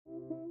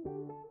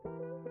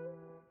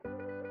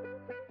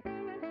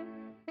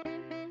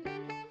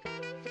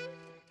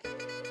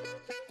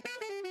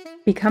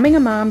Becoming a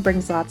mom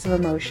brings lots of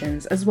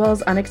emotions, as well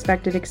as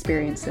unexpected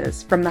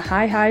experiences, from the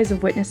high highs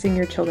of witnessing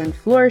your children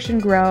flourish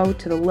and grow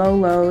to the low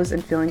lows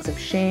and feelings of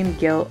shame,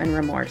 guilt, and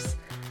remorse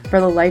for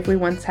the life we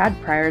once had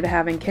prior to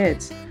having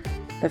kids.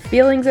 The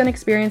feelings and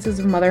experiences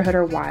of motherhood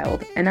are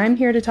wild, and I'm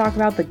here to talk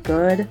about the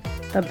good,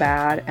 the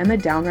bad, and the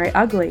downright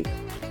ugly.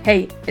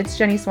 Hey, it's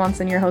Jenny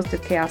Swanson, your host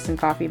of Chaos and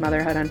Coffee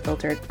Motherhood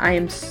Unfiltered. I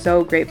am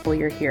so grateful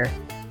you're here.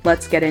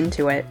 Let's get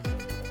into it.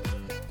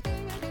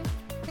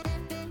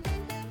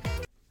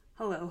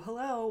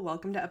 Hello.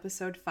 Welcome to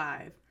episode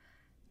 5.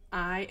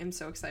 I am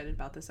so excited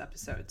about this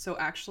episode. So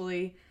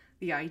actually,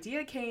 the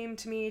idea came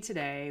to me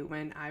today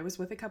when I was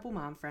with a couple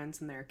mom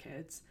friends and their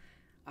kids,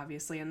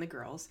 obviously, and the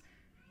girls.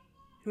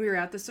 We were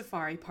at the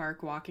safari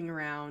park walking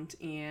around,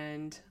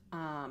 and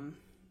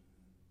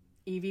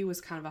Evie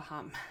was kind of a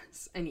hot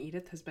mess, and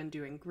Edith has been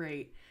doing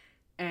great.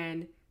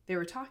 And they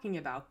were talking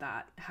about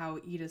that, how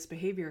Edith's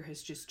behavior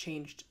has just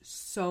changed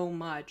so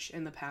much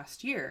in the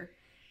past year.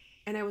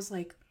 And I was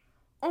like,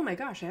 oh my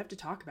gosh, I have to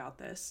talk about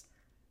this.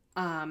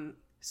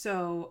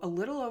 So a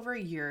little over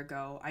a year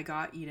ago, I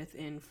got Edith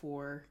in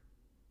for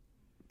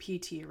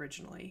PT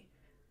originally.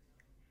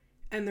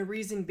 And the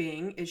reason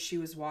being is she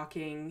was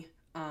walking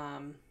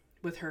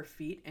with her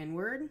feet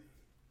inward,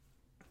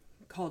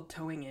 called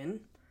toeing in.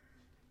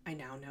 I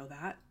now know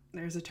that.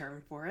 There's a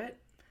term for it.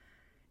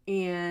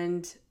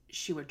 And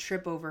she would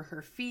trip over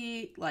her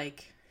feet,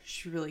 like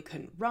she really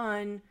couldn't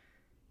run.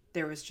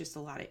 There was just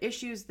a lot of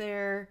issues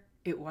there.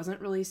 It wasn't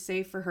really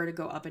safe for her to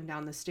go up and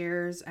down the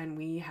stairs, and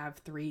we have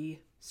 3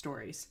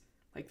 stories.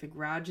 Like, the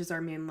garage is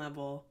our main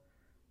level,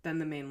 then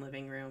the main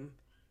living room,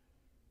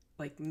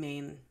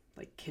 main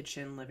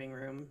kitchen, living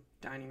room,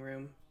 dining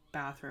room,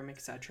 bathroom,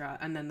 etc.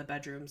 And then the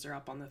bedrooms are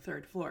up on the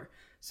 3rd floor.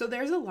 So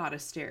there's a lot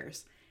of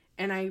stairs.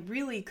 And I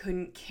really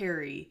couldn't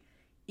carry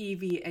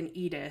Evie and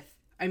Edith.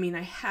 I mean,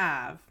 I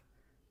have,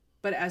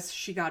 but as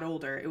she got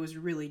older, it was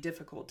really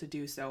difficult to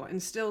do so.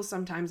 And still,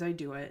 sometimes I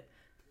do it.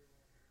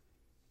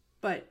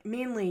 But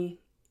mainly,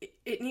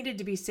 it needed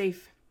to be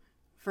safe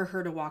for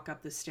her to walk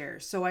up the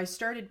stairs. So I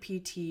started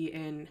PT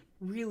in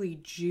really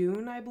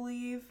June, I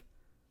believe,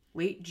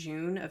 late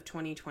June of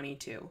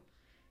 2022.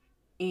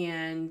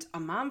 And a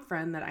mom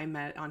friend that I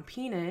met on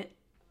Peanut,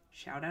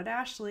 shout out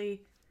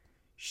Ashley,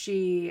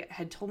 she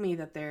had told me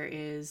that there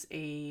is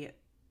a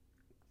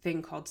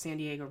thing called San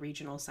Diego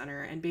Regional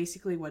Center. And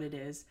basically what it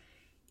is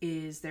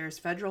there's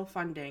federal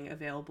funding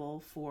available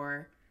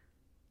for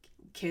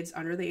kids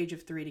under the age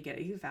of 3 to get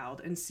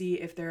eval'd and see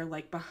if they're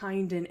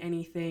behind in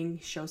anything,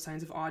 show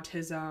signs of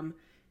autism,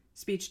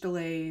 speech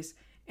delays,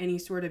 any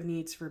sort of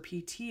needs for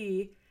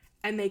PT,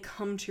 and they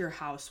come to your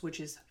house, which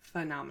is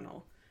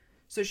phenomenal.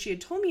 So she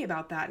had told me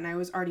about that, and I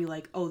was already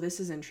like, oh, this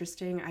is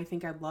interesting. I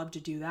think I'd love to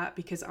do that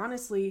because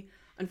honestly,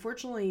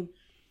 unfortunately,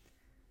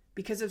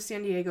 because of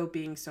San Diego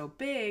being so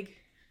big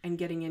and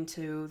getting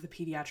into the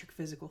pediatric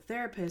physical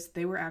therapist,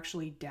 they were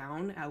actually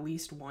down at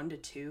least 1 to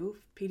 2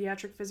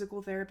 pediatric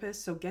physical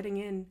therapists. So getting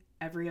in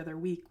every other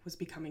week was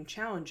becoming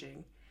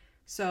challenging.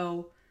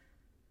 So,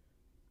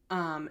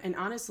 and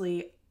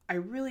honestly, I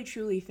really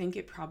truly think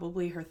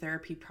her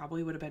therapy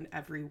probably would have been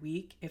every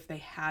week if they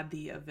had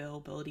the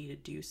availability to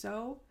do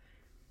so.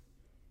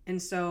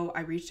 And so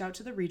I reached out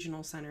to the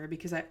regional center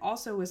because I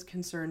also was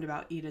concerned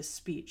about Edith's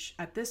speech.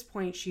 At this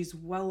point, she's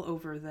well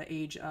over the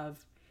age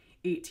of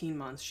 18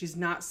 months. She's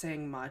not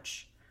saying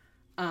much.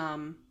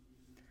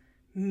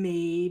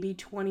 Maybe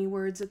 20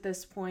 words at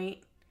this point.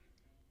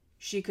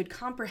 She could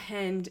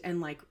comprehend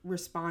and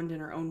respond in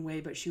her own way,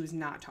 but she was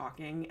not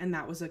talking, and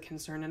that was a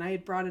concern. And I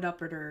had brought it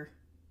up at her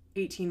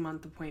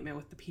 18-month appointment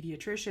with the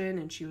pediatrician,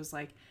 and she was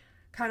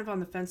kind of on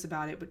the fence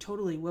about it, but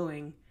totally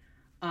willing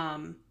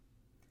to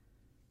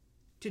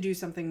do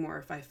something more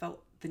if I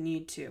felt the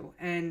need to.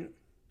 And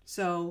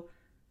so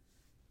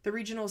the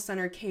regional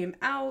center came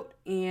out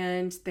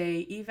and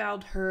they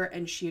eval'd her,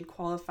 and she had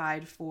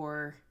qualified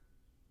for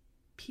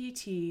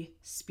PT,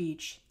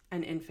 speech,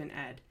 and infant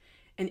ed.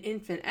 And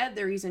infant ed,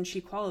 the reason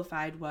she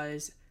qualified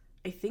was,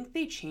 I think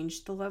they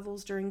changed the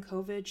levels during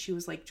COVID. She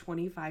was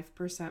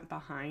 25%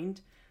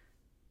 behind.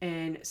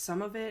 And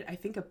some of it, I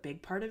think a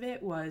big part of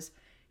it was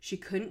she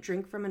couldn't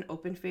drink from an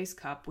open-face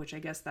cup, which I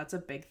guess that's a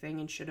big thing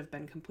and should have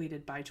been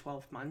completed by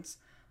 12 months.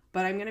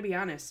 But I'm going to be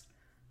honest,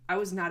 I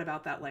was not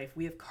about that life.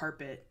 We have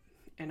carpet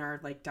in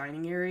our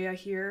dining area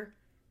here.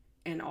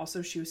 And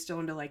also she was still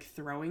into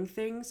throwing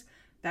things.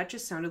 That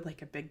just sounded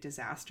like a big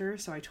disaster.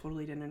 So I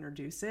totally didn't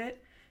introduce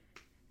it.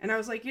 And I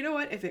was like, you know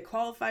what? If it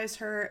qualifies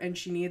her and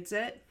she needs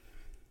it,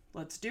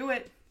 let's do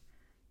it.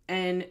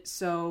 And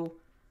so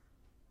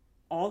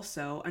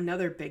also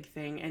another big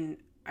thing, and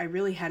I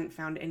really hadn't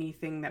found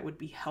anything that would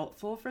be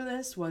helpful for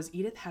this, was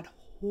Edith had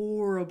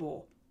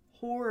horrible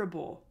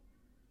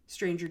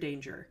stranger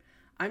danger.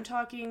 I'm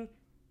talking,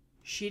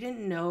 she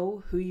didn't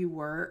know who you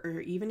were,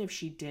 or even if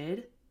she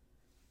did,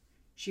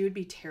 she would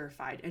be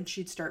terrified and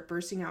she'd start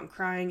bursting out and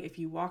crying if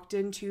you walked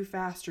in too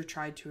fast or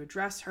tried to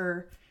address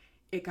her.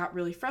 It got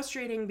really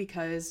frustrating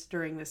because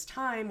during this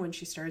time when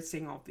she started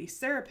seeing all of these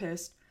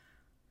therapists,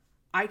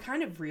 I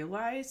kind of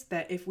realized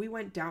that if we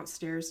went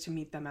downstairs to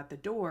meet them at the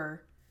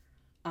door,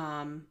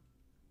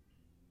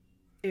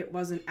 it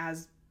wasn't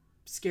as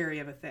scary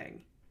of a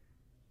thing.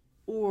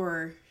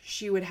 Or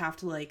she would have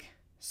to like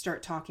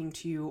start talking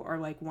to you or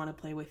like want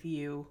to play with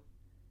you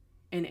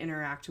and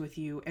interact with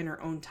you in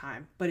her own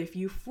time. But if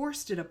you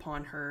forced it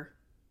upon her,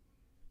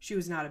 she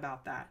was not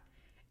about that.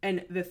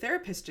 And the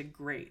therapist did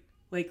great,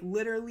 like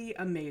literally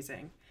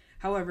amazing.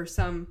 However,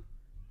 some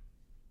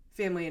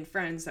family and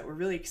friends that were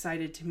really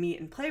excited to meet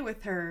and play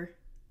with her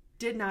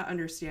did not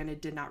understand and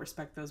did not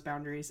respect those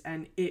boundaries,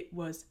 and it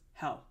was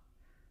hell.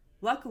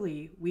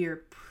 Luckily, we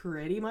are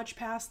pretty much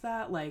past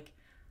that, like,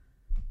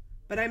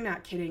 but I'm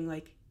not kidding,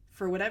 like,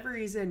 for whatever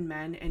reason,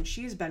 men, and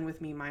she's been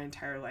with me my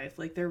entire life,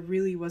 like, there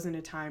really wasn't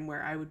a time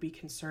where I would be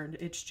concerned.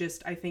 It's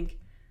just, I think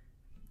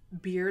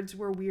beards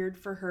were weird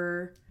for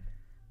her.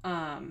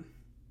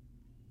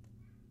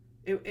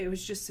 It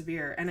was just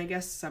severe, and I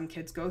guess some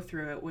kids go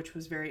through it, which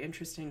was very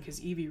interesting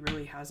because Evie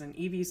really hasn't.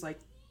 Evie's like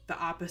the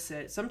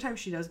opposite. Sometimes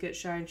she does get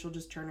shy and she'll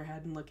just turn her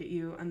head and look at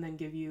you and then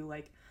give you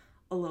like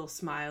a little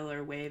smile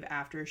or wave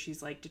after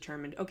she's like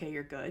determined, okay,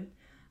 you're good.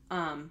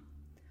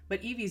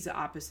 But Evie's the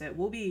opposite.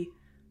 We'll be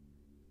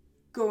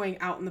going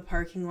out in the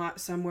parking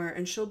lot somewhere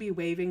and she'll be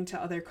waving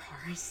to other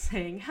cars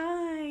saying,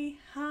 hi.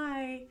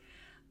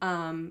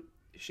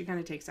 She kind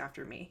of takes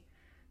after me,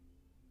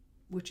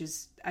 which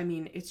is, I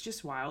mean, it's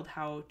just wild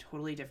how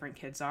totally different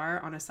kids are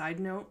on a side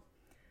note.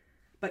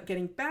 But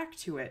getting back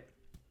to it,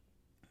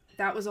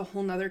 that was a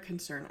whole nother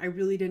concern. I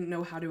really didn't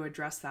know how to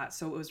address that.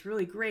 So it was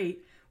really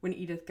great when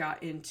Edith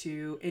got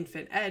into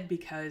infant ed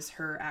because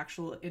her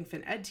actual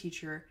infant ed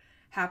teacher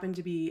happened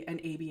to be an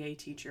ABA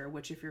teacher,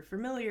 which if you're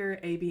familiar,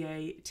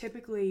 ABA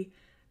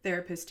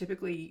therapists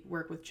typically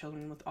work with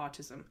children with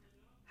autism.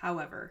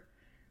 However,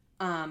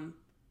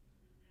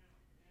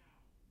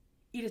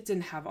 Edith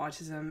didn't have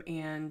autism,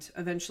 and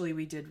eventually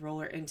we did roll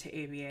her into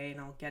ABA, and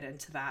I'll get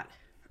into that.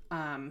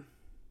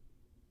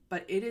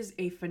 But it is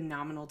a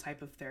phenomenal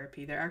type of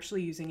therapy. They're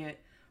actually using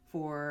it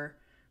for,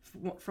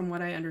 from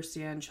what I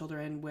understand,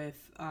 children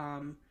with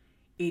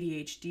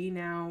ADHD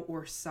now,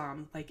 or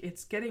some. Like,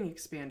 it's getting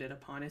expanded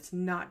upon. It's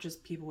not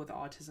just people with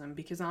autism,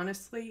 because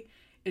honestly,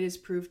 it has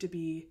proved to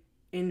be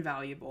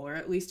invaluable, or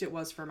at least it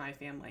was for my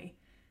family.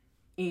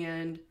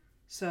 And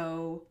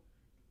so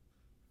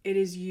it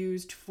is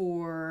used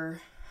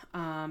for,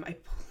 I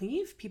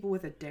believe, people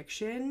with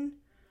addiction,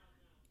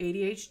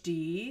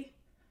 ADHD,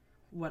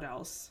 what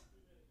else?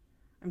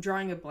 I'm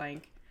drawing a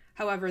blank.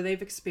 However,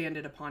 they've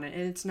expanded upon it,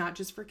 and it's not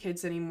just for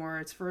kids anymore,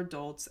 it's for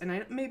adults.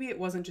 And maybe it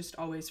wasn't just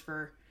always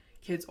for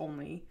kids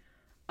only.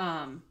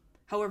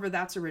 However,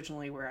 that's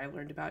originally where I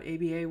learned about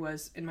ABA,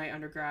 was in my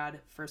undergrad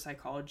for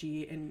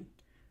psychology and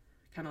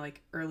kind of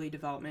like early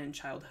development and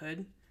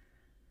childhood,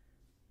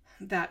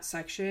 that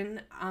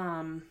section.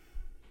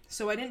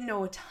 So I didn't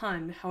know a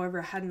ton, however,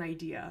 I had an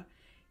idea.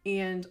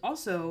 And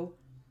also,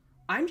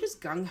 I'm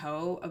just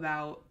gung-ho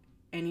about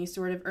any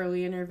sort of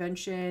early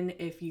intervention.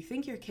 If you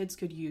think your kids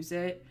could use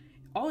it,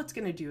 all it's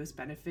going to do is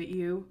benefit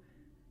you.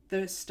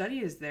 The study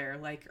is there,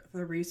 like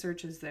the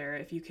research is there.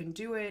 If you can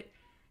do it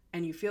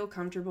and you feel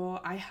comfortable,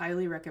 I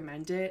highly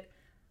recommend it.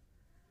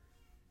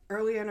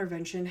 Early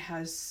intervention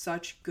has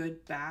such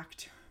good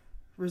backed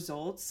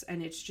results,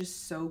 and it's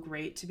just so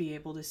great to be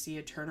able to see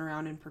a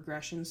turnaround and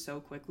progression so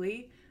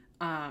quickly.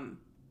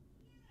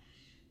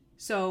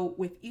 So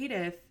with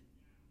Edith,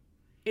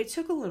 it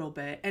took a little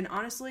bit, and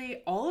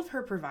honestly, all of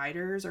her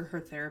providers or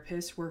her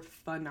therapists were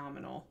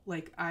phenomenal.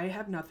 Like, I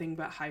have nothing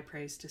but high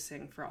praise to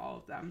sing for all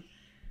of them.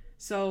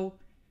 So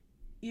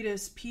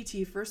Edith's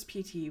first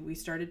PT, we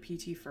started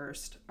PT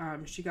first.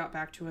 She got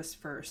back to us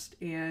first,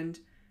 and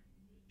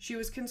she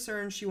was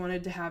concerned. She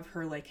wanted to have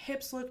her like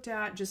hips looked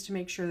at just to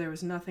make sure there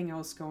was nothing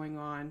else going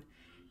on,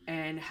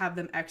 and have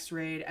them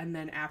x-rayed, and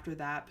then after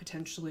that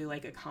potentially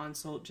like a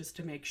consult just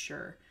to make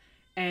sure.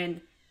 And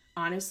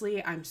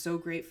honestly, I'm so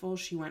grateful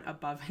she went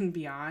above and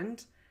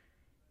beyond.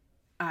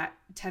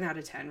 10 out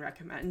of 10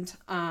 recommend.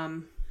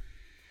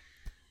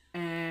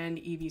 And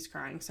Evie's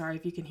crying. Sorry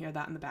if you can hear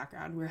that in the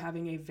background. We're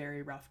having a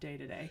very rough day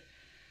today.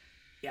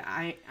 Yeah,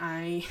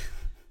 I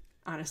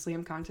honestly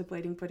am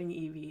contemplating putting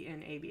Evie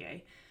in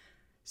ABA.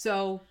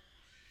 So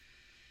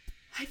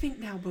I think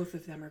now both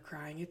of them are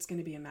crying. It's going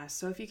to be a mess.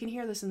 So if you can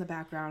hear this in the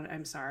background,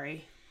 I'm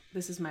sorry.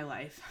 This is my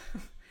life.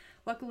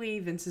 Luckily,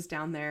 Vince is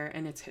down there,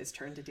 and it's his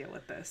turn to deal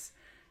with this.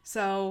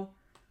 So,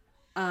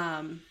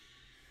 oh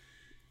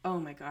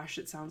my gosh,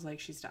 it sounds like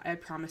she's died. I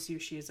promise you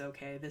she is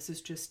okay.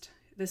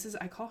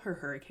 I call her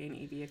Hurricane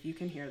Evie. If you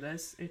can hear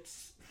this,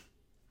 it's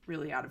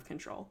really out of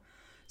control.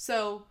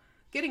 So,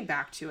 getting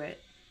back to it.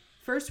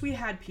 First we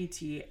had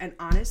PT, and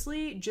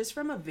honestly, just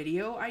from a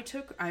video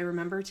I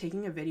remember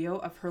taking a video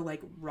of her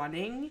like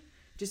running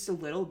just a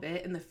little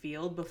bit in the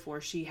field before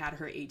she had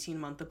her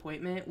 18-month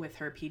appointment with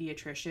her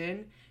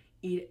pediatrician.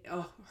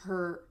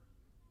 Her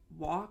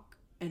walk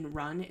and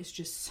run is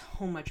just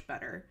so much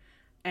better.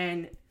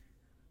 And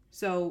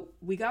so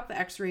we got the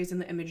x-rays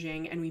and the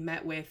imaging, and we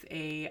met with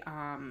a,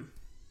 I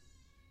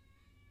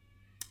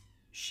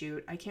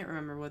can't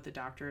remember what the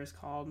doctor is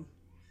called.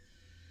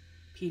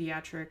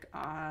 pediatric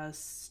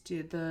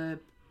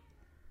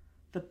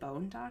the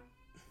bone doc.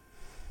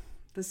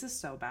 This is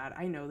so bad.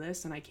 I know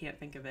this and I can't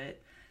think of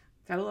it.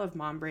 Gotta love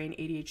mom brain,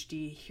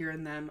 ADHD,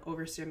 hearing them,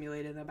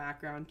 overstimulated in the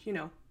background,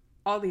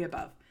 all the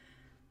above.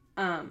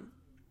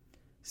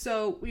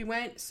 So we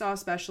went, saw a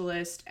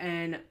specialist,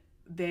 and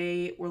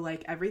they were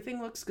like,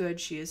 everything looks good.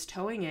 She is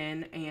toeing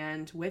in,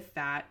 and with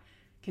that,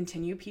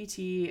 continue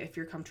PT if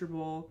you're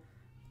comfortable.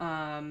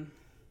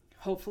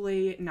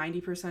 Hopefully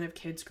 90% of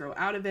kids grow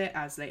out of it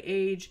as they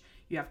age.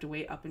 You have to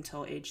wait up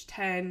until age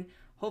 10.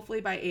 Hopefully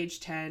by age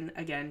 10,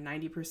 again,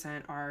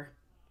 90% are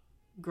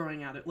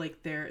growing out of,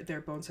 like,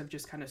 their bones have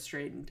just kind of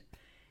straightened.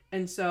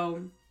 And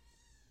so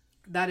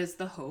that is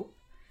the hope.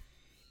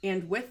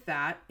 And with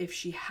that, if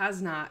she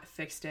has not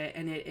fixed it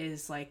and it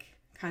is like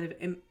kind of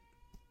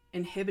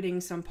inhibiting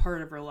some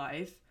part of her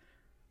life,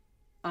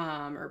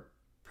 or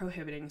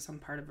prohibiting some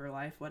part of her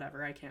life,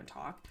 whatever, I can't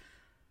talk,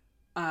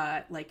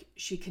 like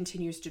she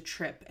continues to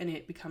trip and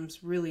it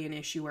becomes really an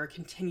issue or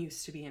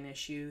continues to be an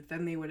issue,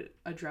 then they would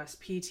address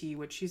PT,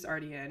 which she's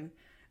already in.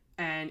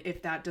 And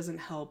if that doesn't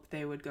help,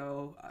 they would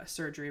go a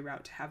surgery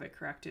route to have it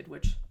corrected,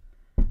 which,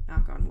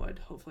 knock on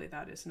wood, hopefully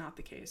that is not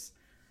the case.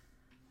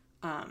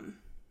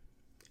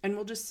 And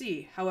we'll just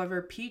see.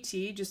 However,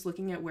 PT, just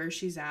looking at where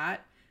she's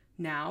at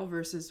now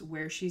versus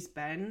where she's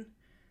been,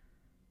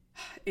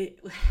 it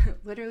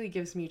literally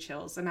gives me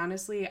chills. And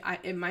honestly,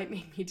 it might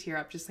make me tear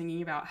up just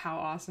thinking about how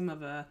awesome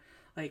of a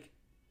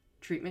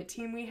treatment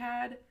team we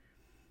had.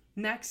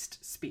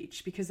 Next,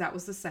 speech, because that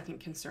was the second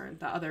concern,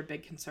 the other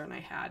big concern I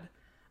had.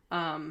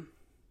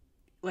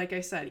 Like I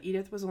said,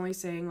 Edith was only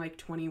saying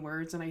 20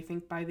 words, and I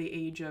think by the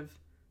age of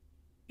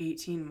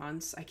 18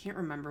 months, I can't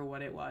remember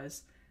what it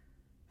was,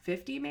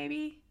 50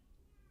 maybe?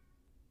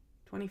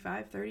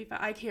 25,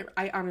 35?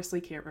 I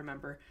honestly can't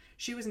remember.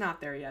 She was not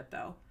there yet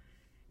though.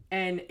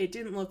 And it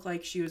didn't look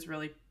like she was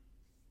really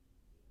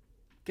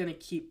gonna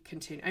keep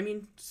continuing. I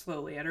mean,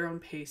 slowly at her own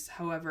pace.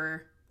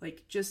 However,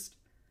 just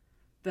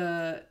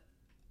the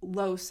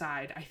low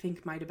side, I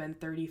think might have been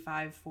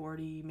 35,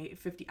 40, maybe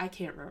 50. I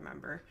can't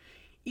remember.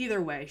 Either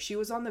way, she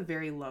was on the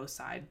very low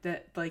side,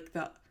 that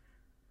the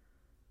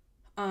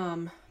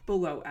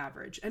below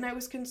average. And I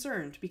was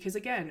concerned because,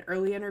 again,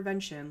 early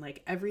intervention,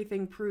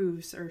 everything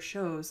proves or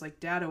shows,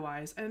 data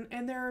wise,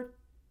 and there are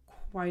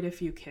quite a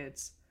few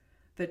kids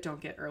that don't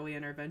get early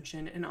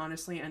intervention and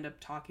honestly end up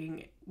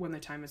talking when the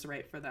time is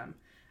right for them.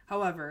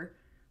 However,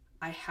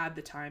 I had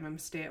the time. I'm a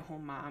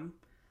stay-at-home mom.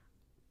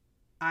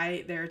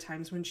 There are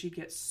times when she'd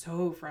get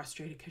so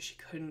frustrated because she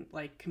couldn't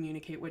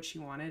communicate what she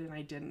wanted and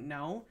I didn't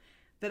know,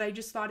 that I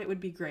just thought it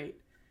would be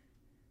great.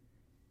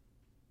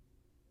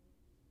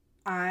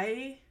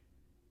 I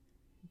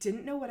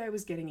didn't know what I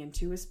was getting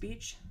into with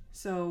speech,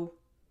 so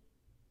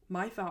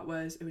my thought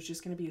was it was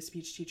just going to be a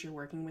speech teacher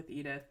working with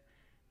Edith,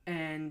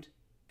 and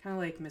kind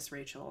of like Miss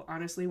Rachel.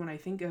 Honestly, when I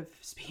think of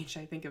speech,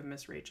 I think of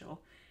Miss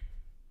Rachel.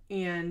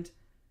 And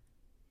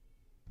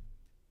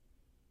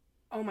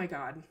oh my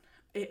God,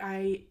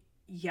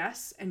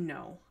 yes and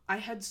no. I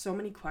had so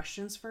many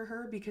questions for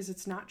her because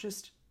it's not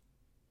just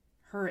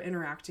her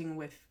interacting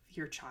with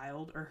your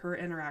child or her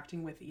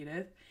interacting with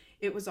Edith.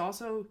 It was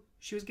also,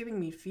 she was giving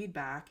me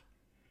feedback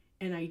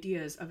and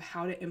ideas of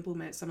how to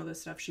implement some of the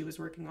stuff she was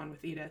working on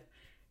with Edith.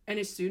 And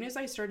as soon as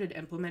I started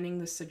implementing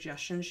the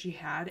suggestions she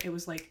had, it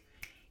was like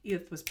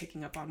Edith was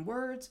picking up on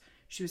words.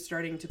 She was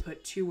starting to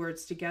put two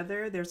words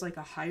together. There's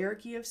a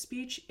hierarchy of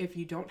speech. If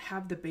you don't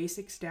have the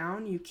basics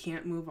down, you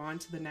can't move on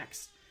to the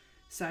next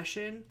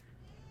session.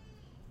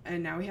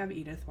 And now we have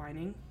Edith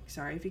whining.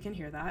 Sorry if you can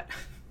hear that.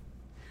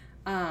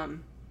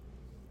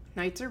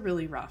 Nights are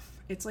really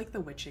rough. It's like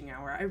the witching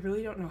hour. I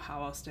really don't know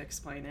how else to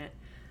explain it.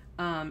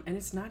 And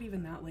it's not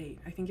even that late.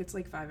 I think it's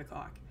 5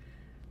 o'clock.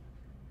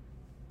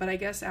 But I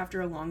guess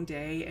after a long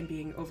day and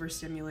being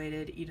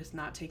overstimulated, Edith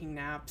not taking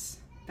naps,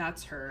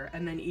 that's her.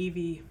 And then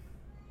Evie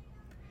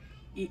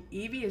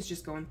is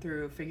just going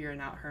through figuring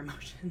out her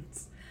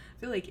emotions.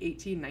 I feel like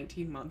 18,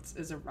 19 months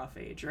is a rough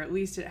age, or at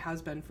least it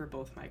has been for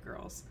both my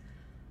girls.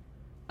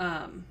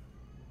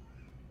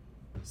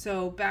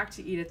 So back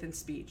to Edith and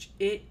speech.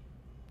 It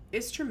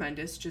is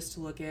tremendous just to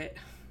look at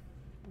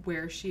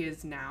where she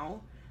is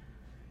now.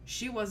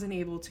 She wasn't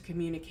able to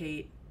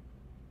communicate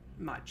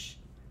much.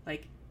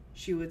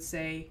 She would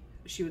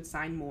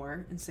sign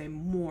more and say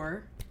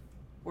more,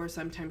 or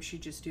sometimes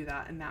she'd just do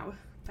that, and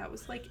that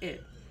was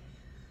it.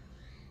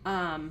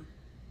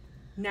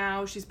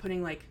 Now she's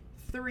putting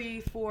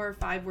 3, 4,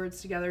 5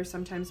 words together,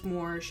 sometimes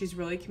more. She's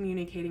really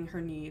communicating her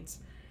needs,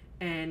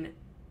 and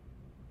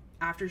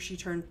after she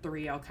turned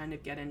 3, I'll kind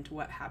of get into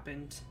what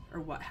happened or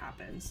what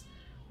happens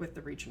with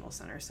the regional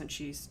center, since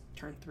she's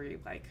turned 3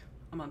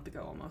 a month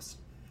ago almost.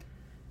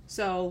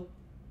 So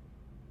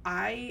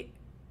I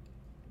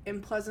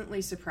am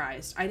pleasantly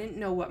surprised. I didn't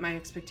know what my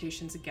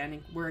expectations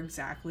again were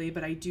exactly,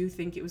 but I do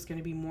think it was going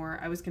to be more.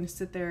 I was going to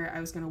sit there, I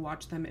was going to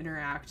watch them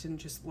interact and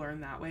just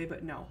learn that way,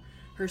 but no.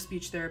 Her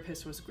speech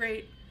therapist was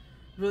great,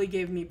 really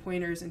gave me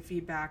pointers and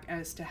feedback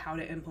as to how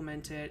to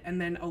implement it, and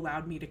then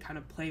allowed me to kind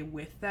of play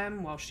with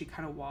them while she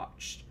kind of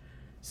watched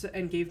so,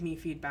 and gave me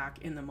feedback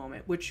in the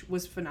moment, which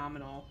was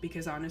phenomenal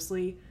because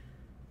honestly,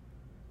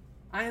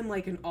 I am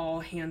like an all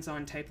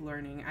hands-on type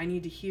learning. I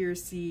need to hear,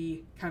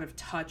 see, kind of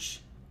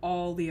touch,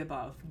 all the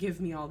above.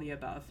 Give me all the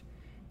above.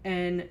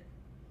 And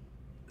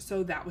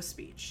so that was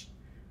speech.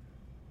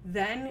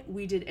 Then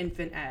we did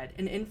infant ed,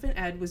 and infant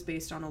ed was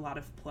based on a lot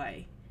of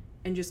play.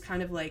 And just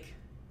kind of like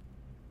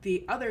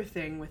the other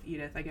thing with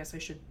Edith, I guess I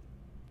should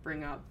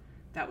bring up,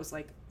 that was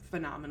like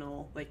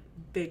phenomenal, like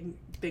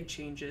big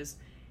changes.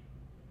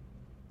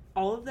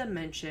 All of them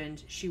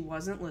mentioned she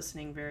wasn't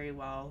listening very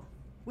well,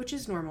 which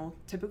is normal,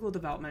 typical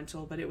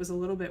developmental, but it was a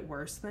little bit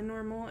worse than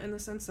normal in the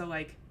sense that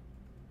like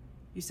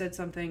you said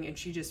something and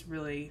she just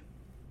really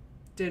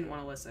didn't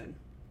want to listen.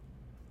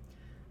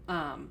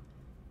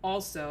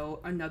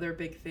 Also, another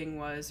big thing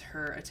was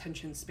her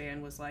attention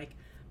span was like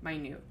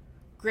minute.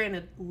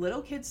 Granted,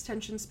 little kids'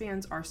 attention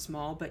spans are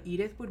small, but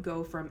Edith would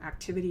go from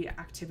activity to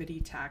activity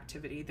to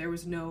activity. There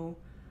was no,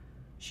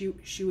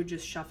 she would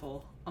just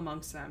shuffle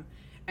amongst them.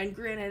 And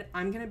granted,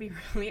 I'm going to be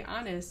really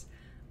honest,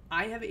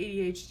 I have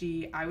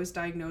ADHD. I was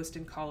diagnosed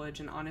in college,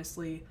 and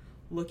honestly,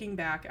 looking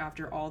back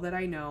after all that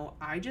I know,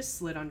 I just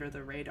slid under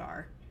the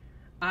radar.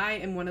 I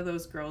am one of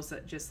those girls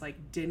that just like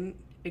didn't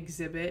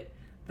exhibit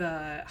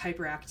the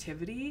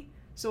hyperactivity,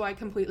 so I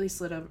completely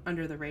slid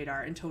under the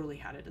radar and totally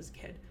had it as a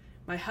kid.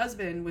 My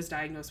husband was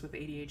diagnosed with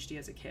ADHD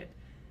as a kid,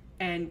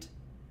 and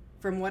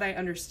from what I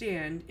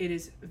understand, it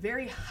is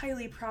very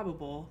highly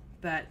probable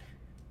that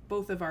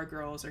both of our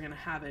girls are going to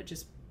have it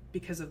just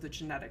because of the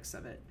genetics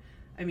of it.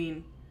 I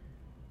mean,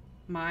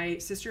 my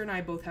sister and I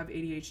both have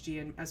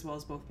ADHD, and as well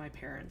as both my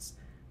parents.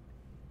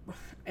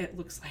 It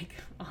looks like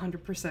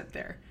 100%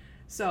 there.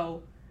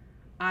 So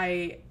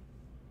I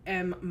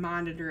am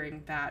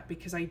monitoring that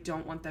because I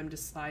don't want them to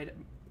slide,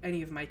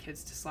 any of my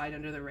kids to slide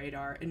under the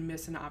radar and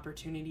miss an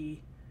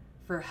opportunity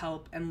for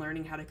help and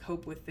learning how to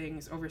cope with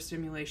things,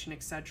 overstimulation,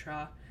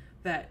 etc.,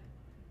 that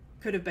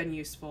could have been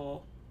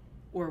useful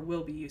or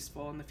will be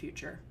useful in the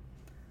future.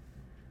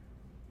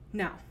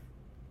 Now,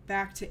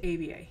 back to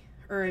infant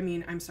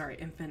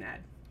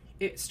ed.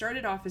 It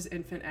started off as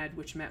infant ed,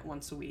 which met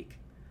once a week.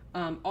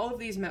 All of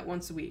these met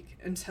once a week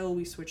until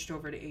we switched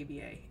over to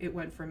ABA. It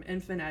went from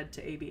infant ed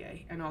to ABA,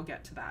 and I'll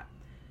get to that.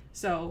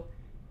 So,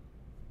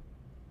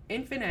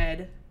 infant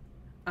ed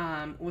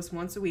was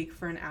once a week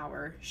for an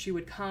hour. She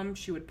would come,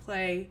 she would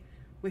play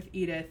with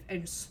Edith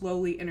and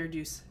slowly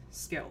introduce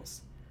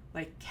skills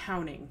like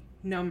counting,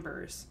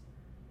 numbers,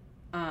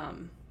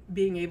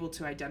 being able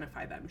to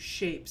identify them,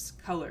 shapes,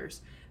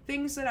 colors,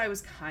 things that I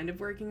was kind of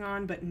working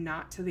on, but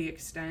not to the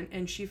extent.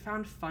 And she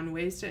found fun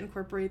ways to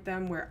incorporate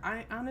them where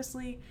I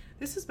honestly,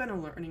 this has been a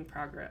learning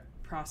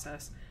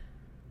process.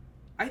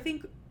 I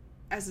think,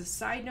 as a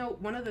side note,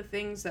 one of the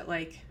things that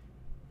like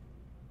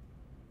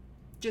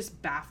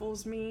just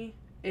baffles me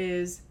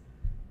is,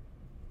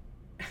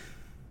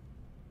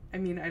 I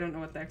mean, I don't know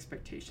what the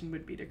expectation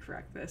would be to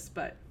correct this,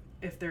 but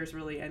if there's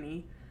really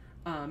any,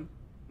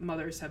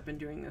 mothers have been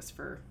doing this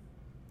for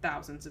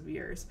thousands of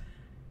years.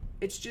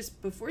 It's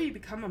just before you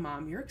become a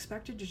mom, you're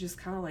expected to just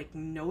kind of like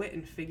know it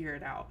and figure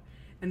it out.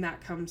 And that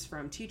comes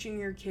from teaching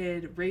your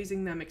kid,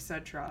 raising them,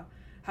 etc.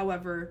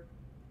 However,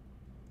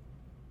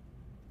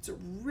 it's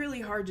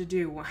really hard to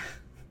do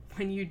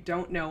when you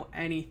don't know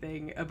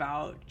anything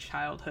about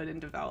childhood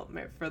and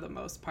development for the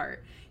most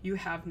part. You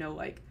have no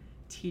like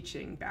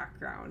teaching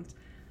background.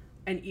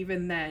 And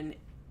even then,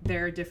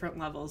 there are different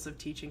levels of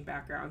teaching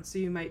background. So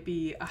you might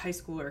be a high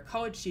school or a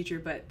college teacher,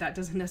 but that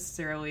doesn't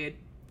necessarily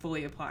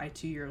fully apply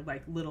to your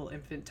like little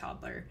infant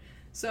toddler.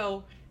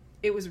 So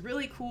it was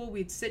really cool.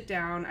 I'd sit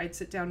down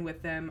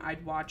with them,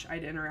 I'd watch,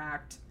 I'd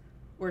interact,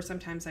 or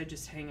sometimes I'd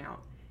just hang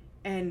out.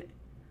 And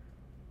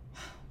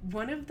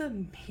one of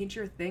the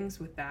major things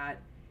with that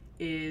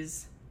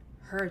is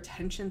her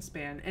attention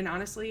span. And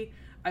honestly,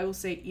 I will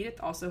say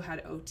Edith also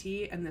had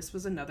OT, and this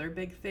was another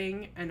big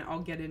thing, and I'll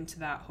get into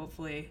that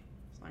hopefully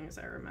as long as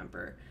I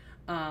remember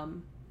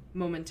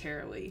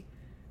momentarily.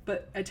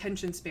 But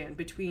attention span,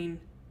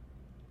 between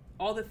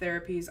all the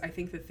therapies, I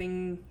think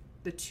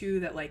the two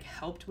that like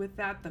helped with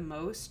that the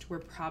most were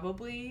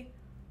probably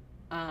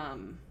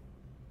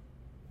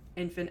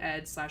infant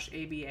ed /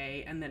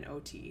 ABA and then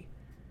OT.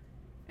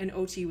 And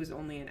OT was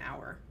only an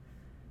hour.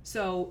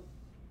 So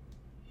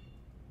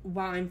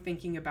while I'm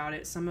thinking about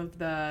it, some of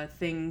the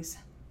things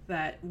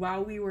that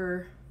while we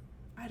were,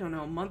 I don't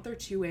know, a month or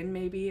two in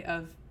maybe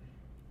of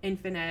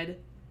infant ed,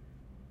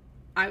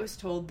 I was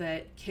told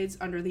that kids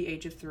under the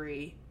age of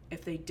 3,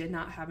 if they did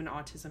not have an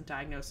autism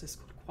diagnosis,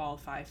 could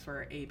qualify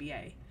for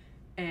ABA.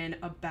 And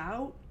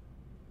about,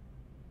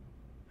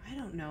 I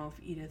don't know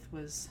if Edith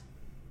was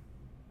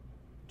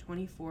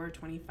 24,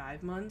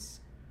 25 months.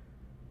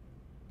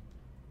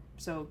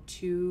 So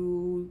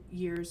 2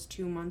 years,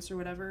 2 months or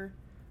whatever,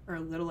 or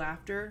a little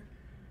after,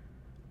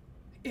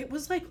 it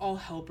was like all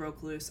hell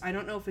broke loose. I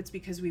don't know if it's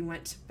because we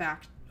went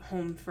back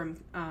home from,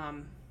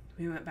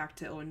 we went back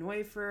to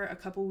Illinois for a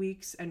couple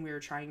weeks and we were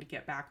trying to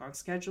get back on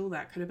schedule.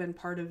 That could have been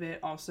part of it.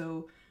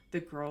 Also, the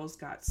girls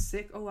got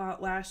sick a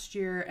lot last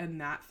year and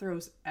that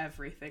throws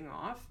everything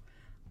off.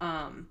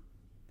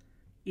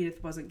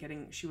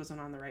 She wasn't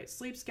on the right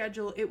sleep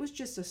schedule. It was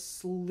just a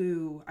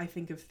slew, I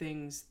think, of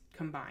things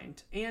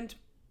combined, and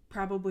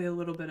probably a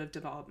little bit of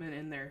development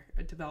in there,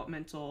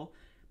 developmental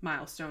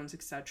milestones,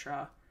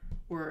 etc.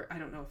 Or I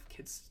don't know if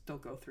kids still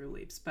go through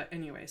leaps, but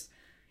anyways,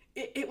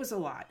 it was a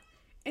lot.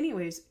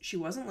 Anyways, she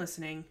wasn't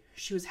listening.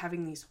 She was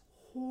having these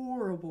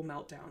horrible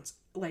meltdowns.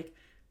 Like,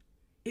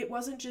 it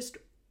wasn't just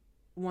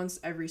once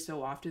every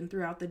so often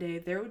throughout the day.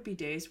 There would be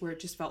days where it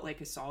just felt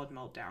like a solid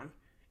meltdown.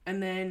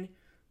 And then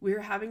we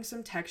were having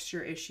some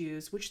texture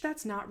issues, which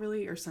that's not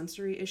really, or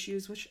sensory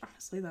issues, which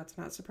honestly, that's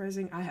not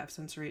surprising. I have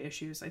sensory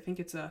issues. I think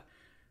it's a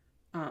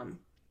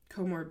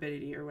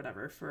comorbidity or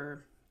whatever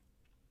for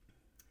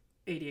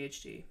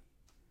ADHD,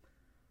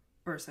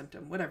 or a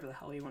symptom, whatever the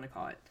hell you want to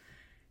call it.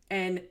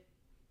 And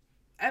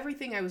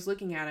everything I was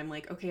looking at, I'm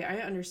like, okay, I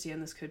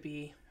understand this could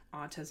be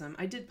autism.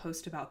 I did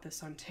post about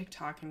this on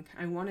TikTok, and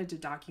I wanted to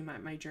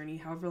document my journey.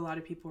 However, a lot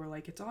of people were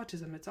like, it's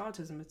autism, it's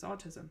autism, it's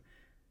autism.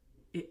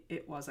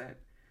 It wasn't.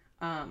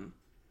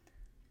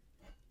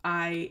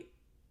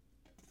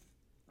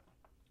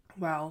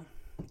 Well,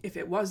 if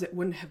it was, it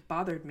wouldn't have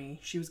bothered me.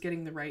 She was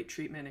getting the right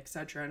treatment,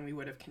 etc., and we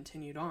would have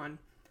continued on.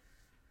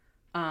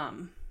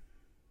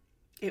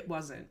 It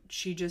wasn't.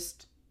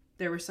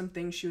 There were some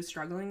things she was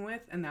struggling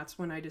with, and that's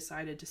when I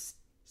decided to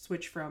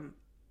switch from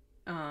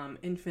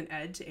infant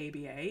ed to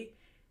ABA.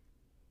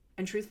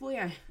 And truthfully,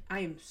 I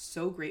am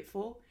so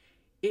grateful.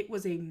 It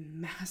was a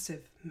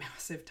massive,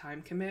 massive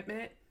time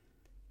commitment.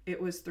 It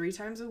was 3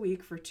 times a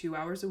week for 2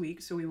 hours a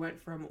week. So we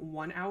went from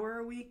 1 hour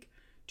a week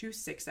to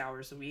 6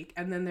 hours a week.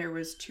 And then there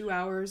was 2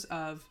 hours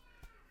of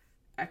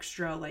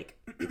extra, like,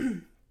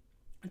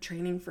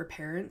 training for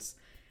parents.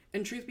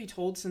 And truth be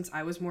told, since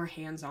I was more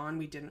hands-on,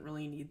 we didn't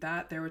really need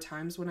that. There were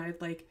times when I'd,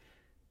 like,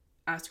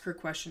 ask her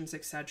questions,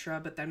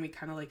 etc., but then we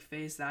kind of, like,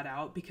 phased that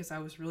out because I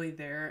was really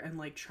there and,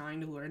 like, trying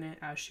to learn it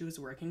as she was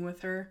working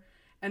with her.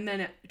 And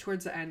then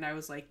towards the end, I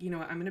was like, you know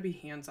what, I'm going to be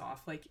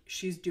hands-off. Like,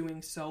 she's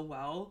doing so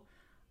well,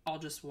 I'll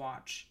just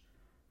watch.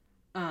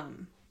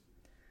 And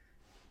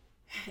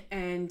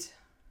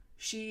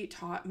she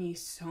taught me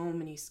so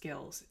many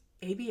skills.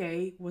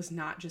 ABA was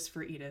not just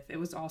for Edith. It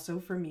was also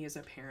for me as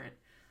a parent.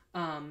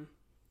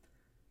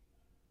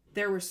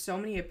 There were so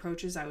many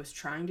approaches I was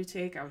trying to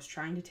take. I was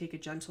trying to take a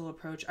gentle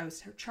approach. I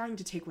was trying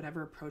to take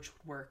whatever approach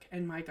would work.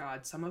 And my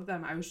God, some of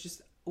them I was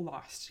just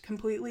lost,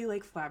 completely,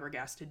 like,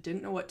 flabbergasted,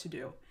 didn't know what to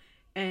do.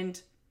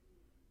 And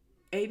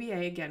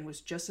ABA, again,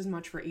 was just as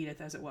much for Edith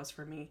as it was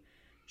for me.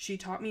 She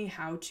taught me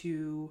how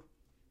to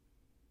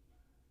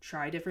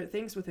try different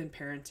things within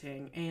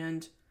parenting,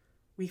 and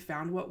we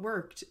found what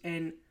worked.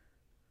 And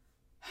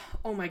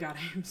oh my God,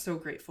 I am so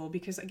grateful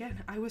because,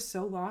 again, I was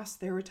so lost.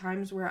 There were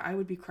times where I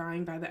would be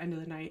crying by the end of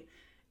the night,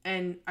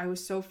 and I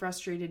was so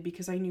frustrated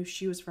because I knew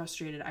she was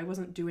frustrated. I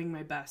wasn't doing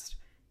my best.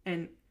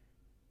 And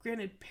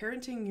granted,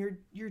 parenting,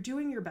 you're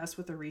doing your best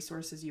with the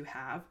resources you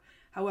have.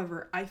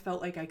 However, I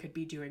felt like I could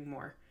be doing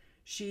more.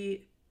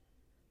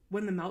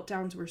 When the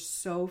meltdowns were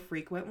so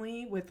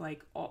frequently, with,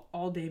 like,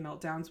 all day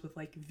meltdowns with,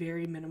 like,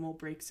 very minimal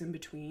breaks in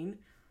between,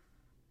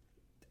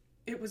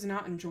 it was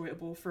not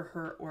enjoyable for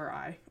her or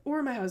I,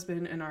 or my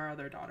husband and our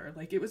other daughter.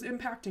 Like, it was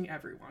impacting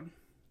everyone.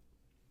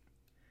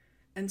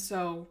 And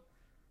so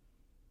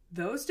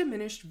those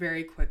diminished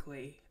very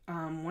quickly.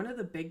 One of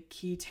the big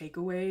key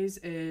takeaways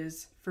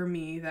is, for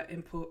me, that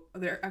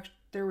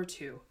there were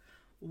 2.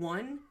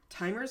 1,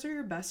 timers are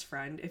your best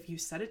friend. If you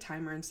set a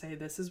timer and say,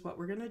 this is what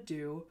we're going to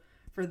do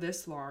for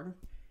this long,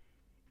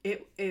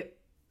 it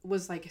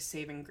was like a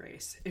saving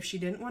grace. If she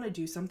didn't want to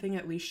do something,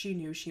 at least she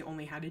knew she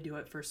only had to do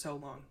it for so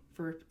long.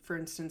 For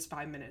instance,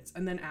 5 minutes.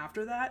 And then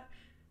after that,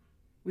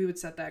 we would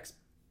set the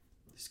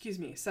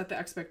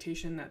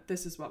expectation that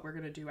this is what we're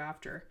going to do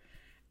after.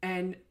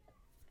 And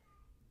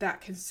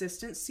that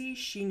consistency,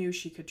 she knew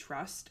she could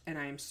trust, and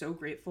I am so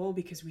grateful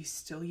because we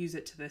still use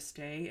it to this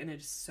day, and it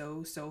is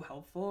so, so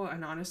helpful.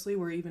 And honestly,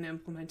 we're even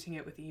implementing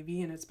it with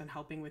Evie, and it's been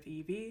helping with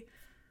Evie.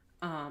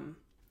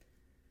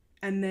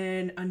 And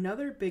then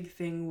another big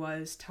thing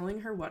was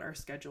telling her what our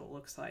schedule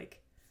looks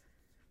like.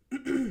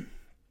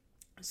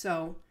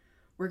 So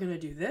we're going to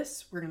do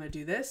this, we're going to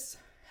do this,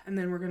 and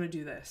then we're going to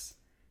do this.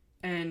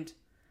 And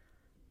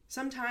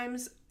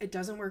sometimes it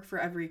doesn't work for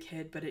every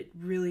kid, but it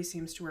really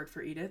seems to work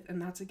for Edith.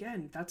 And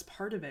that's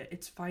part of it.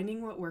 It's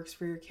finding what works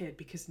for your kid,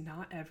 because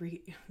not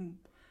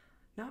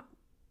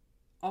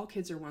all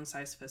kids are one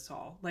size fits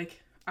all.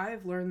 Like,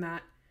 I've learned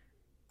that.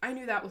 I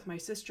knew that with my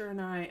sister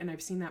and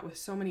I've seen that with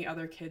so many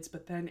other kids,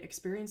 but then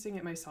experiencing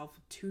it myself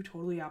with 2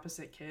 totally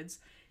opposite kids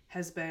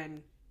has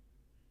been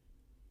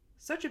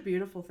such a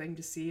beautiful thing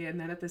to see. And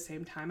then at the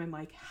same time, I'm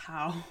like,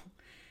 how?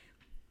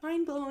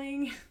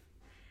 Mind-blowing.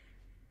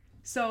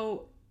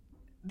 So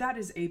that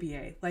is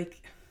ABA.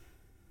 Like,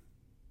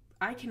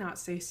 I cannot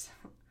say,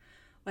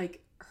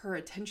 like, her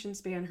attention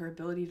span, her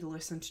ability to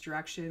listen to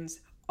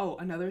directions. Oh,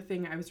 another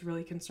thing I was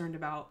really concerned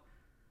about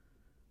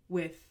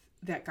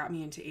that got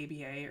me into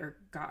ABA, or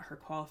got her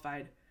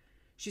qualified,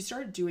 she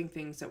started doing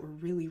things that were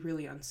really,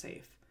 really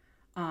unsafe,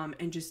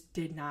 and just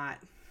did not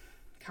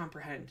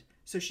comprehend.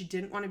 So she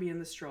didn't want to be in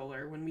the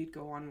stroller when we'd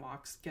go on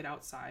walks, get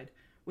outside,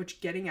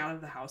 which getting out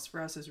of the house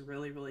for us is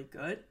really, really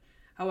good.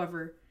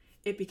 However,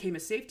 it became a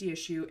safety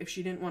issue if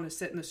she didn't want to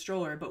sit in the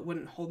stroller but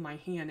wouldn't hold my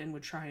hand and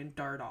would try and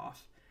dart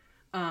off.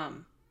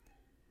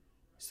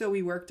 So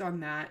we worked on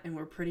that and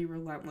we're pretty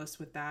relentless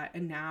with that.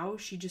 And now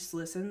she just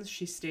listens.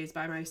 She stays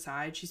by my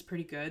side. She's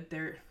pretty good.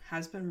 There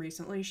has been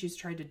recently she's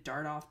tried to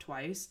dart off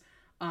twice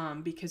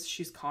because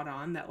she's caught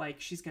on that like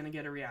she's going to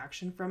get a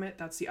reaction from it.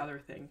 That's the other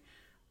thing.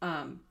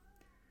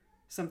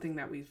 Something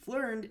that we've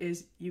learned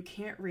is you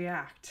can't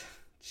react.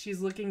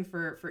 She's looking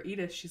for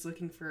Edith. She's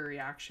looking for a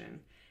reaction.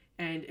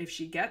 And if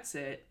she gets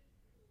it,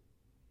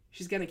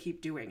 she's going to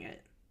keep doing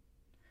it.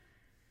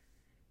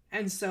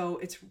 And so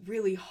it's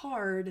really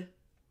hard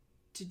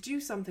to do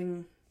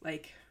something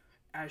like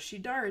as she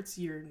darts,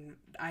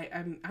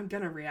 I'm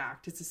gonna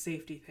react. It's a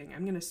safety thing.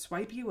 I'm gonna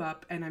swipe you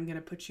up and I'm gonna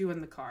put you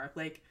in the car.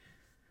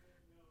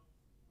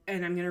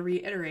 And I'm gonna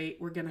reiterate,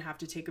 we're gonna have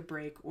to take a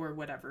break or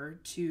whatever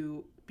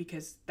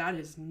because that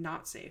is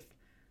not safe.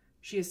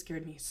 She has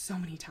scared me so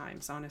many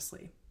times,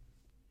 honestly.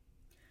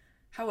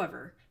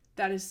 However,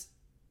 that is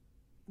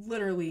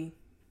literally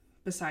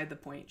beside the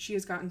point. She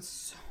has gotten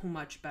so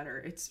much better.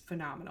 It's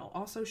phenomenal.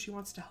 Also, she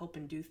wants to help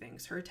and do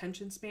things. Her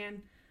attention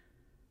span,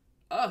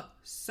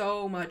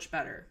 so much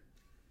better.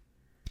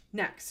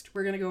 Next,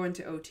 we're going to go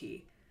into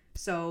OT.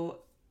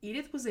 So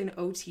Edith was in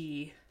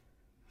OT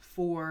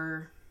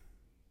for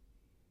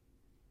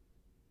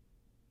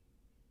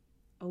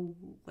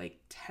like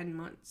 10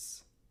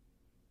 months.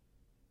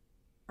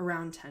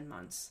 Around 10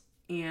 months.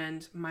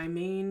 And my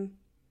main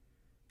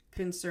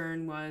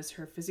concern was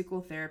her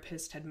physical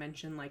therapist had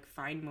mentioned like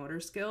fine motor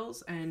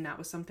skills, and that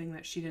was something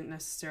that she didn't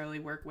necessarily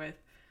work with.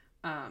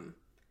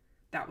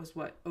 That was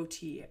what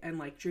OT, and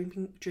like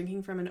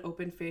drinking from an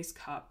open face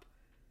cup.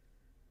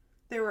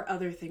 There were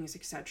other things,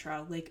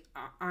 etc. Like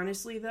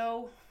honestly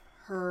though,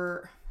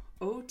 her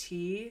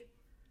OT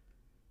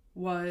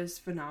was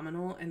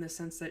phenomenal in the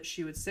sense that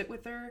she would sit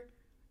with her.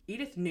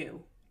 Edith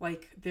knew,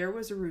 like there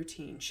was a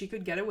routine. She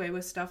could get away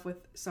with stuff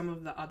with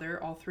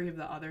all three of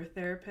the other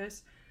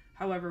therapists.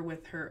 However,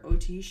 with her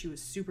OT, she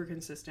was super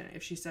consistent.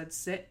 If she said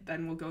sit,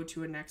 then we'll go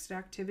to a next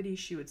activity,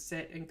 she would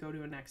sit and go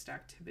to a next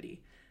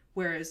activity.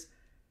 Whereas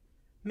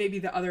maybe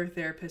the other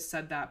therapist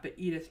said that, but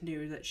Edith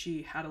knew that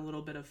she had a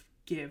little bit of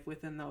give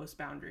within those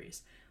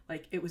boundaries.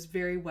 Like it was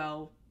very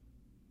well,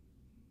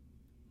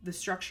 the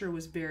structure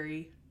was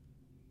very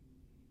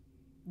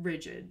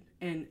rigid,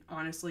 and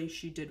honestly,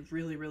 she did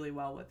really, really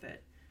well with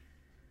it.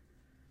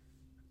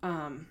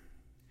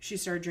 She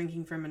started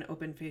drinking from an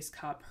open face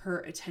cup.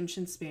 Her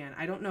attention span,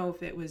 I don't know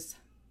if it was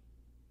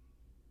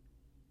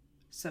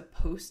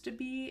supposed to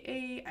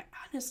be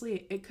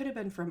honestly, it could have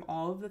been from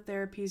all of the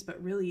therapies,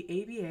 but really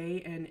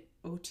ABA and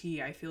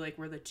OT, I feel like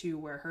were the two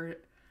where her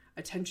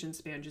attention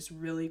span just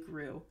really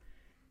grew.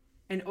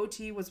 And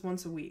OT was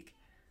once a week.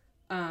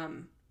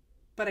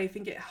 But I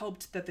think it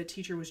helped that the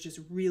teacher was just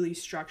really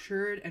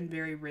structured and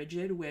very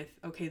rigid with,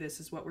 okay, this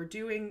is what we're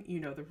doing. You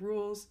know the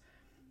rules.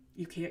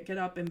 You can't get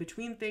up in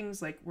between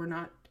things. Like we're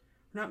not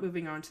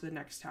moving on to the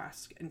next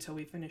task until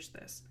we finish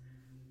this.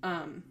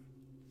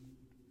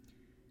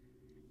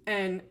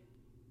 And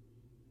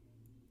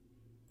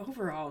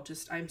overall,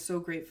 just I'm so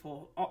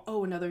grateful.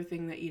 Oh, another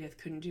thing that Edith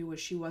couldn't do was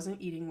she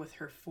wasn't eating with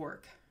her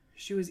fork.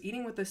 She was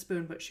eating with a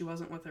spoon, but she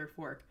wasn't with her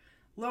fork.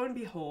 Lo and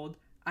behold,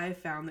 I have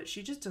found that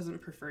she just doesn't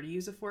prefer to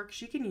use a fork.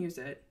 She can use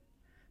it,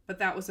 but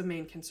that was a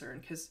main concern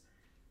because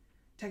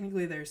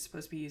technically they're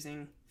supposed to be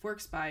using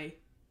forks by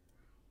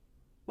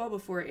well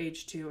before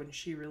age 2, and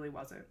she really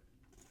wasn't.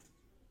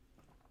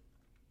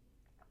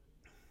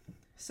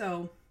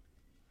 So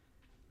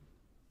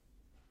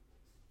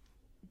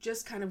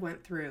just kind of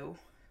went through.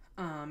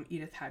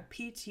 Edith had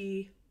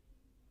PT,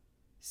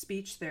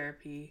 speech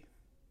therapy,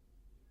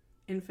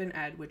 infant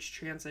ed, which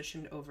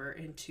transitioned over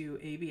into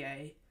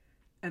ABA,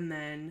 and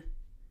then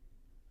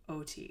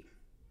OT.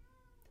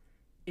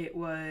 It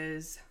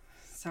was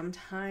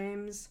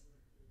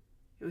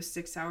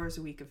 6 hours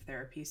a week of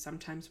therapy,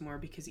 sometimes more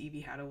because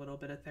Evie had a little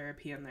bit of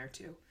therapy in there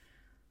too.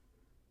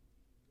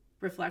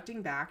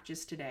 Reflecting back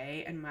just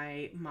today and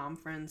my mom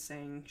friend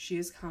saying she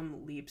has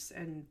come leaps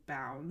and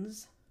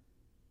bounds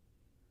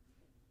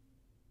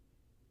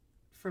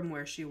from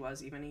where she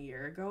was even a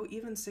year ago,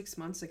 even 6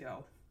 months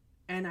ago.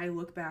 And I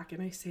look back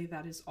and I say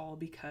that is all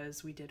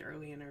because we did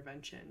early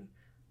intervention.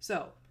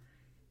 So,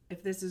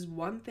 if this is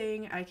one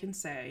thing I can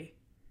say,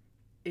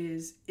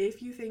 is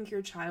if you think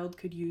your child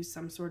could use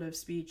some sort of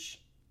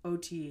speech,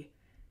 OT,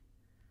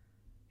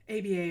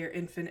 ABA, or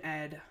infant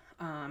ed,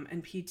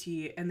 and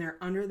PT, and they're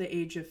under the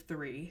age of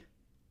 3,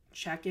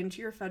 check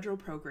into your federal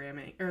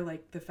programming, or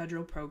like the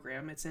federal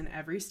program. It's in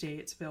every state.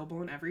 It's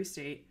available in every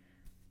state,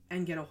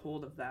 and get a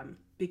hold of them.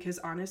 Because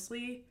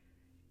honestly,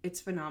 it's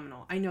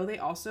phenomenal. I know they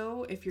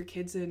also, if your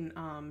kid's in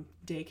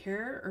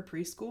daycare or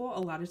preschool,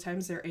 a lot of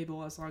times they're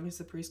able, as long as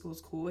the preschool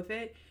is cool with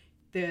it,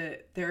 the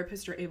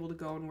therapists are able to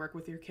go and work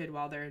with your kid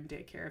while they're in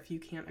daycare if you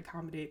can't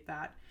accommodate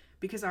that.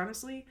 Because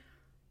honestly,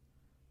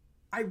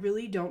 I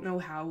really don't know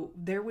how.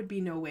 There would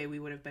be no way we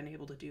would have been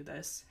able to do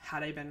this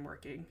had I been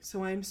working.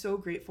 So I'm so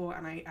grateful,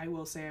 and I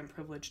will say I'm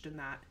privileged in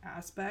that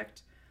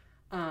aspect,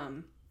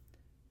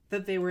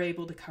 that they were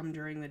able to come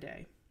during the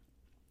day.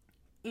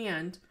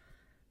 And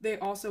they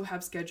also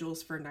have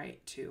schedules for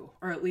night too,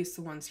 or at least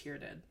the ones here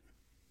did.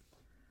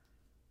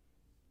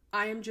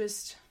 I am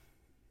just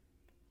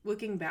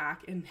looking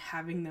back and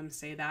having them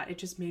say that, it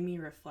just made me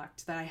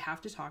reflect that I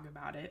have to talk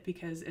about it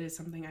because it is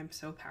something I'm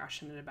so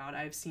passionate about.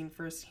 I've seen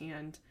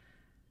firsthand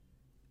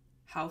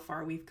how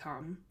far we've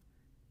come.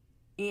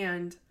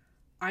 And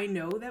I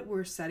know that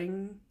we're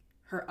setting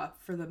her up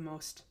for the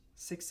most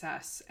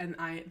success. And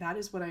that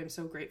is what I am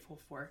so grateful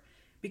for.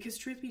 Because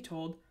truth be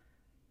told,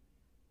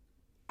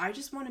 I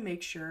just want to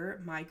make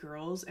sure my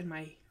girls and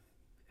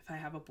if I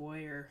have a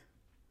boy or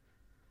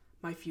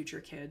my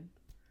future kid,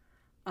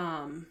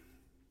 I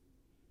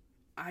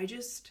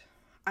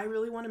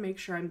really want to make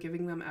sure I'm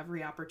giving them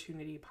every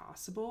opportunity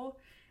possible.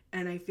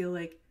 And I feel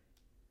like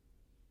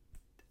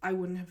I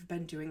wouldn't have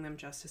been doing them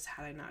justice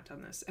had I not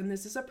done this. And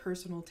this is a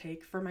personal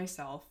take for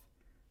myself.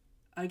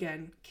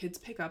 Again, kids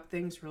pick up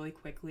things really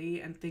quickly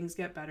and things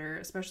get better,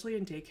 especially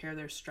in daycare.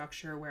 There's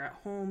structure, where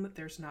at home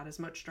there's not as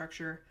much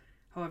structure.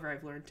 However,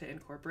 I've learned to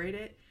incorporate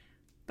it.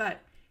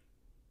 But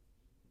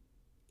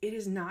it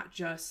is not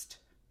just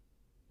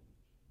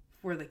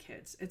for the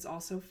kids. It's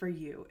also for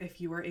you. If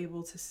you are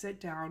able to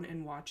sit down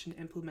and watch and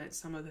implement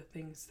some of the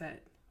things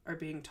that are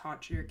being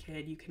taught to your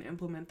kid, you can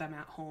implement them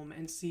at home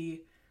and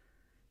see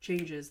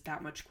changes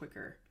that much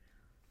quicker.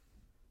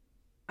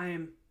 I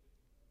am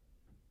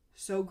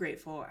so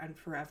grateful and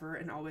forever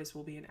and always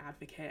will be an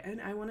advocate.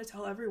 And I want to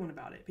tell everyone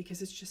about it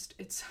because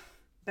it's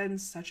been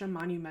such a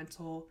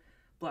monumental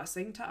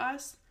blessing to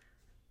us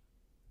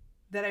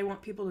that I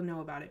want people to know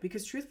about it.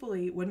 Because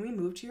truthfully, when we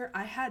moved here,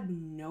 I had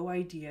no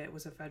idea it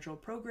was a federal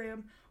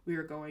program. We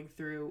were going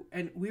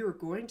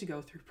to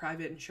go through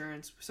private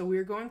insurance. So we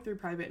were going through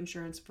private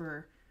insurance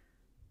for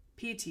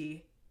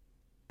PT,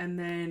 and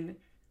then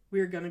we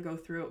were going to go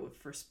through it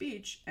for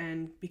speech.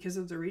 And because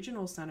of the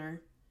regional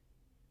center,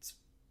 it's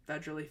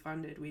federally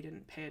funded. We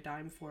didn't pay a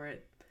dime for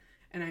it.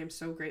 And I am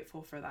so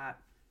grateful for that.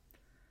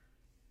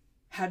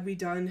 Had we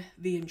done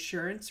the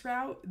insurance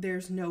route,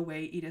 there's no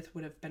way Edith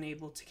would have been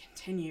able to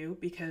continue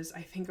because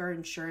I think our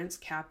insurance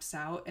caps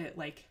out at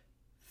like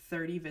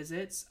 30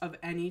 visits of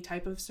any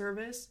type of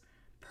service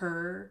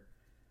per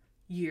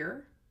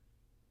year.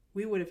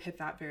 We would have hit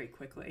that very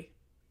quickly.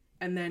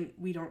 And then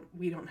we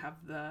don't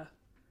have the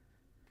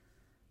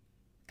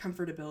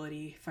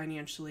comfortability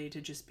financially to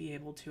just be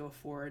able to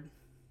afford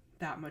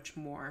that much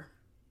more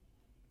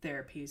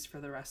therapies for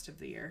the rest of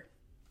the year.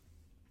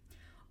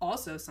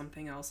 Also,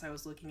 something else I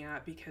was looking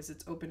at, because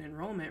it's open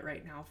enrollment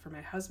right now for my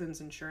husband's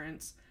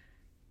insurance.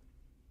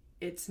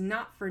 It's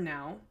not for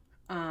now,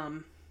 but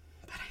I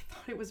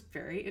thought it was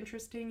very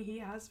interesting. He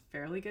has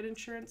fairly good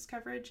insurance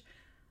coverage.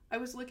 I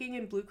was looking,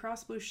 and Blue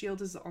Cross Blue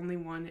Shield is the only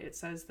one it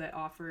says that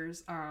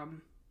offers,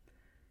 and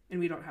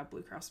we don't have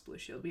Blue Cross Blue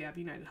Shield, we have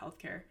United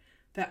Healthcare,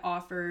 that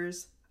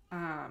offers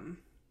ABA.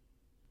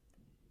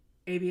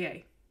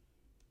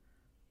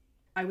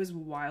 I was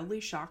wildly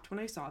shocked when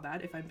I saw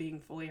that, if I'm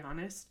being fully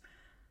honest.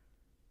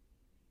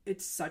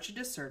 It's such a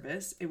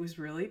disservice.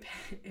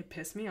 It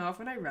pissed me off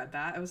when I read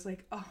that. I was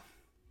like, oh,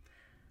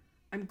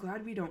 I'm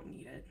glad we don't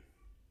need it.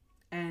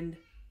 And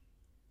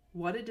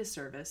what a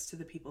disservice to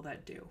the people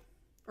that do.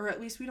 Or at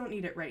least we don't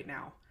need it right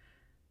now.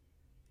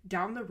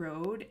 Down the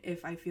road,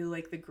 if I feel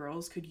like the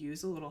girls could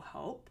use a little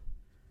help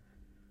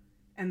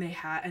and they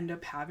end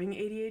up having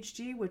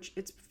ADHD, which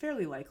it's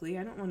fairly likely.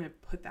 I don't want to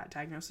put that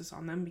diagnosis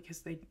on them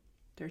because they're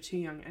too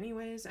young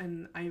anyways,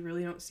 and I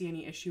really don't see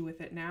any issue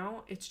with it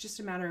now. It's just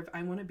a matter of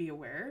I want to be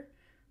aware.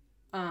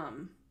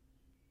 ABA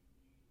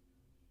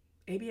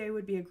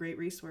would be a great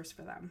resource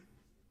for them.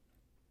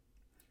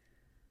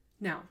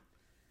 Now,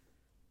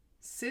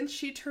 since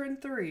she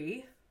turned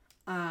 3,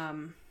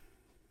 that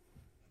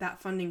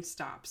funding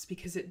stops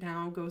because it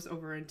now goes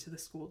over into the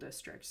school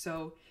district.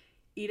 So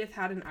Edith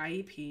had an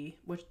IEP,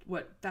 which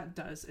what that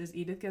does is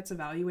Edith gets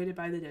evaluated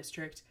by the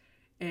district,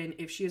 and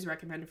if she is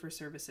recommended for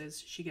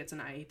services, she gets an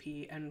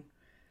IEP, and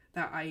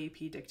that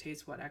IEP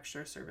dictates what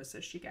extra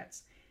services she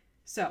gets.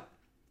 So,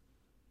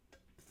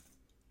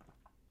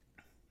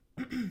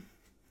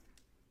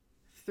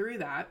 through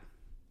that,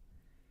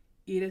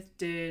 Edith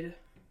the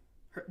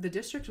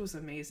district was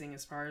amazing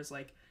as far as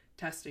like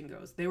testing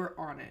goes. They were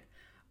on it.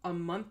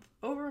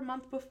 Over a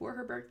month before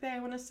her birthday, I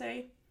want to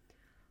say,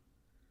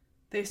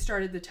 they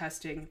started the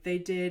testing. They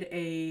did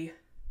a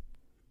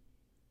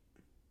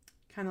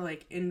kind of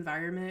like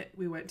environment.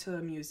 We went to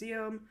a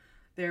museum.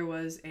 There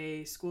was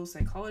a school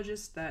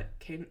psychologist that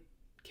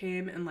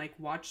came and like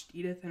watched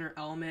Edith in her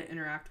element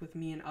interact with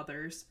me and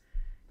others,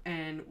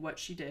 and what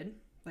she did,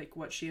 like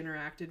what she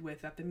interacted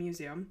with at the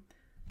museum.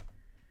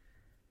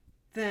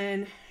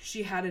 Then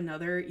she had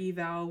another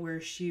eval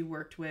where she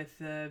worked with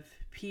the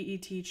PE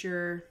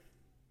teacher,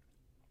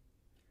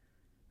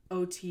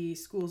 OT,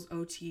 schools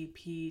OT,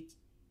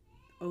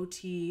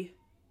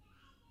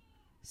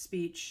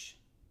 speech,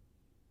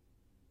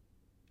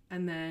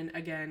 And then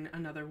again,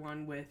 another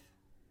one with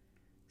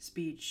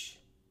speech.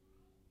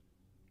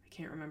 I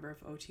can't remember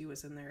if OT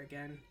was in there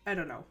again. I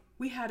don't know.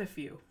 We had a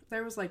few.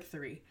 There was like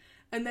 3.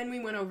 And then we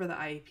went over the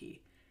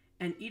IEP.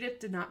 And Edith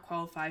did not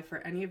qualify for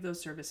any of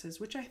those services,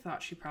 which I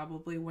thought she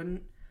probably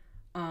wouldn't,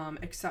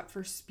 except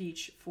for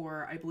speech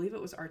for, I believe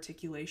it was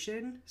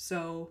articulation.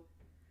 So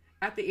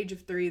at the age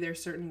of 3,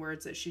 there's certain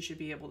words that she should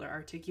be able to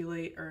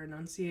articulate or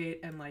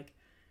enunciate. And like,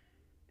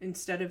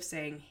 instead of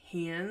saying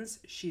hands,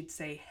 she'd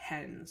say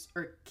hens,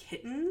 or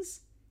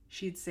kittens,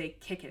 she'd say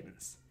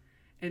kickens.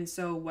 And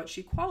so what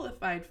she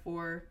qualified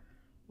for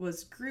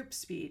was group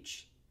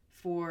speech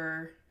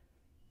for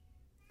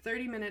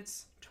 30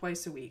 minutes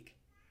twice a week.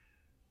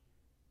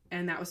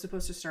 And that was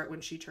supposed to start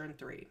when she turned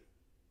 3.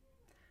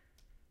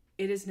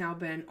 It has now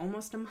been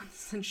almost a month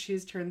since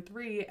she's turned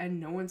 3, and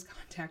no one's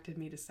contacted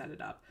me to set it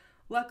up.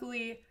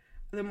 Luckily,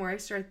 the more I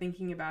started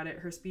thinking about it,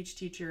 her speech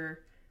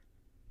teacher,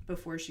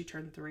 before she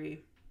turned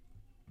 3,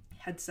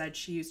 had said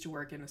she used to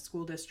work in a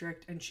school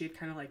district, and she had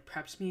kind of like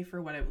prepped me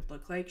for what it would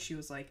look like. She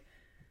was like,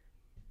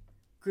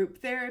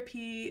 group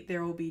therapy,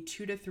 there will be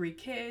 2 to 3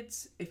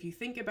 kids. If you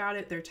think about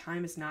it, their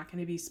time is not going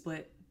to be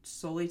split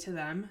solely to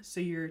them. So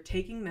you're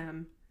taking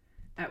them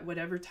at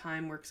whatever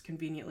time works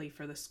conveniently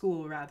for the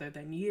school rather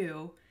than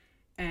you.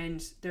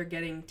 And they're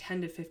getting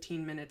 10 to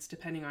 15 minutes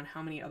depending on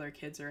how many other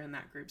kids are in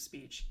that group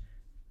speech.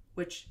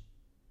 Which,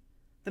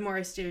 the more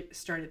I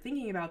started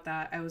thinking about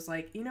that, I was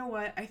like, you know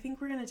what? I think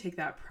we're going to take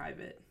that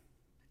private.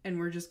 And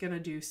we're just going to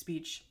do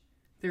speech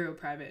through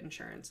private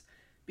insurance.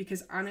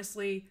 Because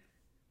honestly,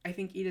 I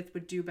think Edith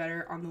would do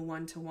better on the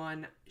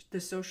one-to-one. The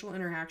social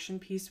interaction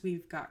piece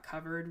we've got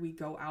covered. We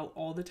go out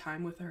all the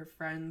time with her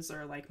friends,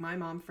 or like my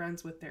mom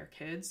friends with their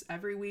kids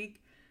every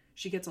week.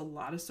 She gets a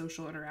lot of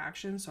social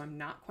interaction, so I'm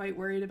not quite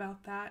worried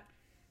about that.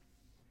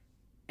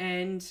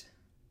 And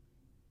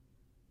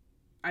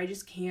I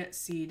just can't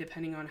see,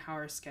 depending on how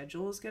our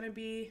schedule is going to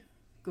be,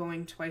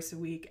 going twice a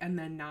week and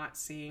then not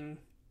seeing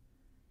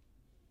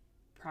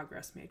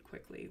progress made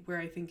quickly. Where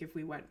I think if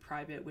we went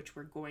private, which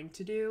we're going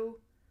to do,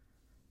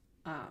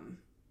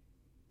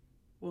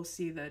 we'll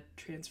see the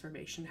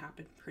transformation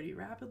happen pretty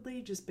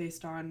rapidly just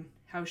based on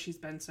how she's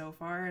been so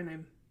far. And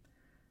I'm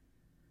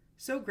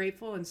so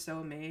grateful and so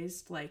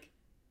amazed. Like,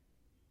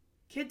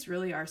 kids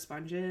really are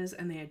sponges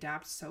and they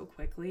adapt so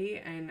quickly.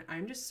 And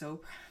I'm just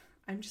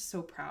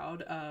so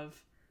proud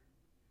of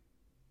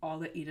all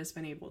that Edith's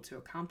been able to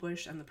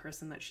accomplish and the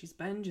person that she's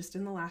been just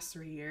in the last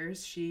 3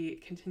 years. She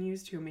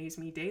continues to amaze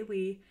me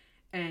daily,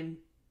 and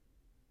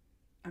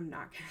I'm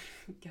not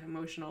gonna get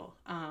emotional.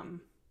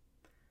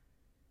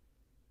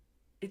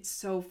 It's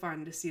so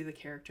fun to see the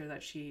character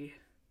that she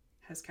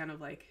has kind of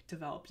like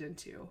developed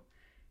into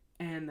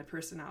and the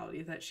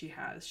personality that she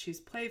has. She's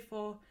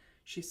playful,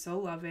 she's so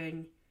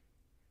loving,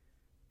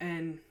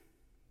 and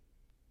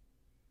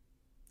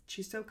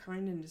she's so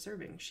kind and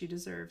deserving. She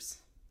deserves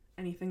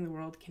anything the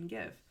world can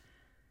give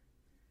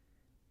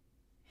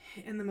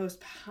in the most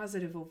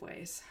positive of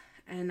ways.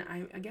 And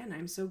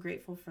I'm so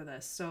grateful for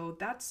this. So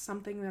that's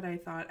something that I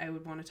thought I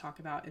would want to talk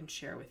about and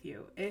share with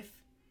you.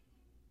 If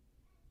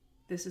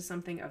this is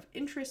something of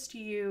interest to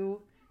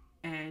you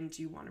and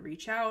you want to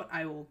reach out,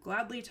 I will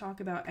gladly talk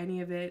about any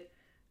of it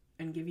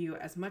and give you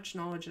as much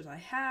knowledge as I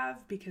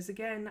have, because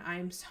again,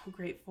 I'm so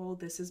grateful.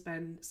 This has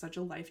been such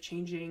a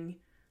life-changing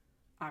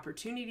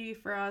opportunity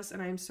for us,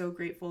 and I'm so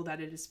grateful that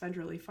it is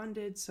federally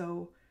funded,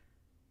 so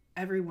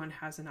everyone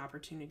has an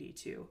opportunity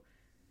to.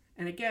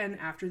 And again,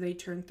 after they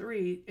turn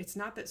 3, it's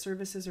not that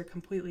services are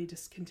completely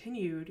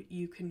discontinued.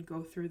 You can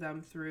go through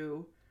them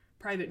through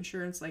private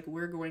insurance like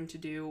we're going to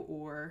do,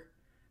 or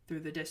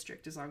through the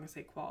district as long as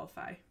they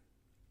qualify.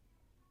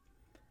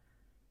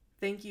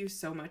 Thank you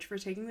so much for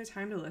taking the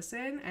time to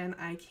listen, and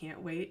I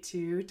can't wait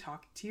to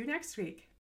talk to you next week.